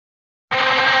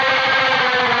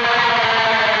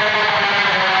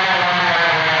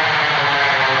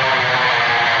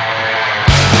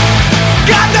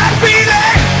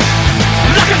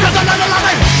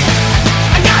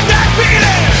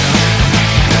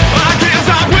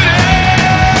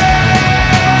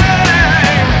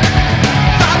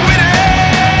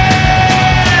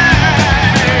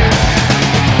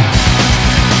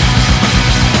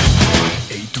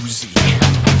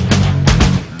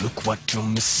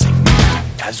passing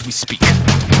as we speak.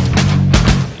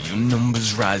 Your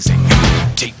number's rising.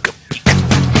 Take a peek.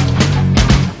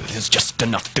 There's just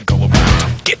enough to go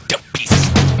around. Get a piece.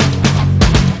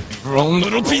 Your own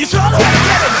little piece. Get it,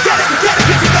 get it, get it, get it,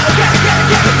 get it, go. Get it, get it,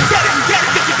 get it, get it, get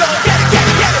it, get it, go. Get it,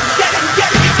 get it, get it,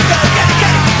 get it, get it,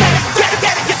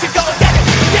 get it, go. Get it,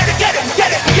 get it, get it, get it, get it, get it, go. Get it, get it, get it,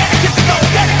 get it, get it, get it, go.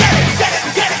 Get it, get it, get it,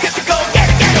 get it, get it, go. Get it, get it, get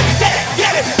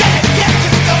it, get it, get it,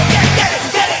 get it, go. Get it, get it,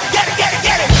 get it, get it, get it,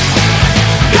 get it.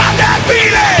 Got that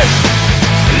feeling.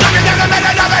 Love it, love it, love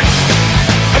it, love it.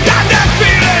 I got that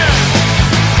feeling.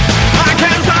 I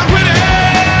can't stop with it.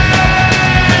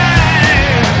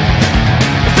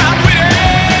 Stop with it.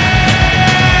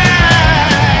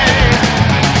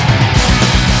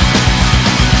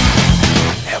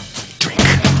 Have a drink,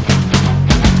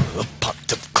 a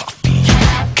pot of coffee.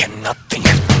 Cannot think.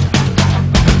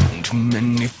 Too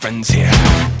many friends here,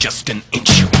 just an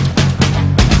inch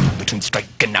between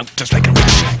striking out to striking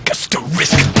rich. Just a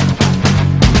risk.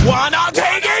 Wanna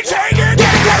take it, take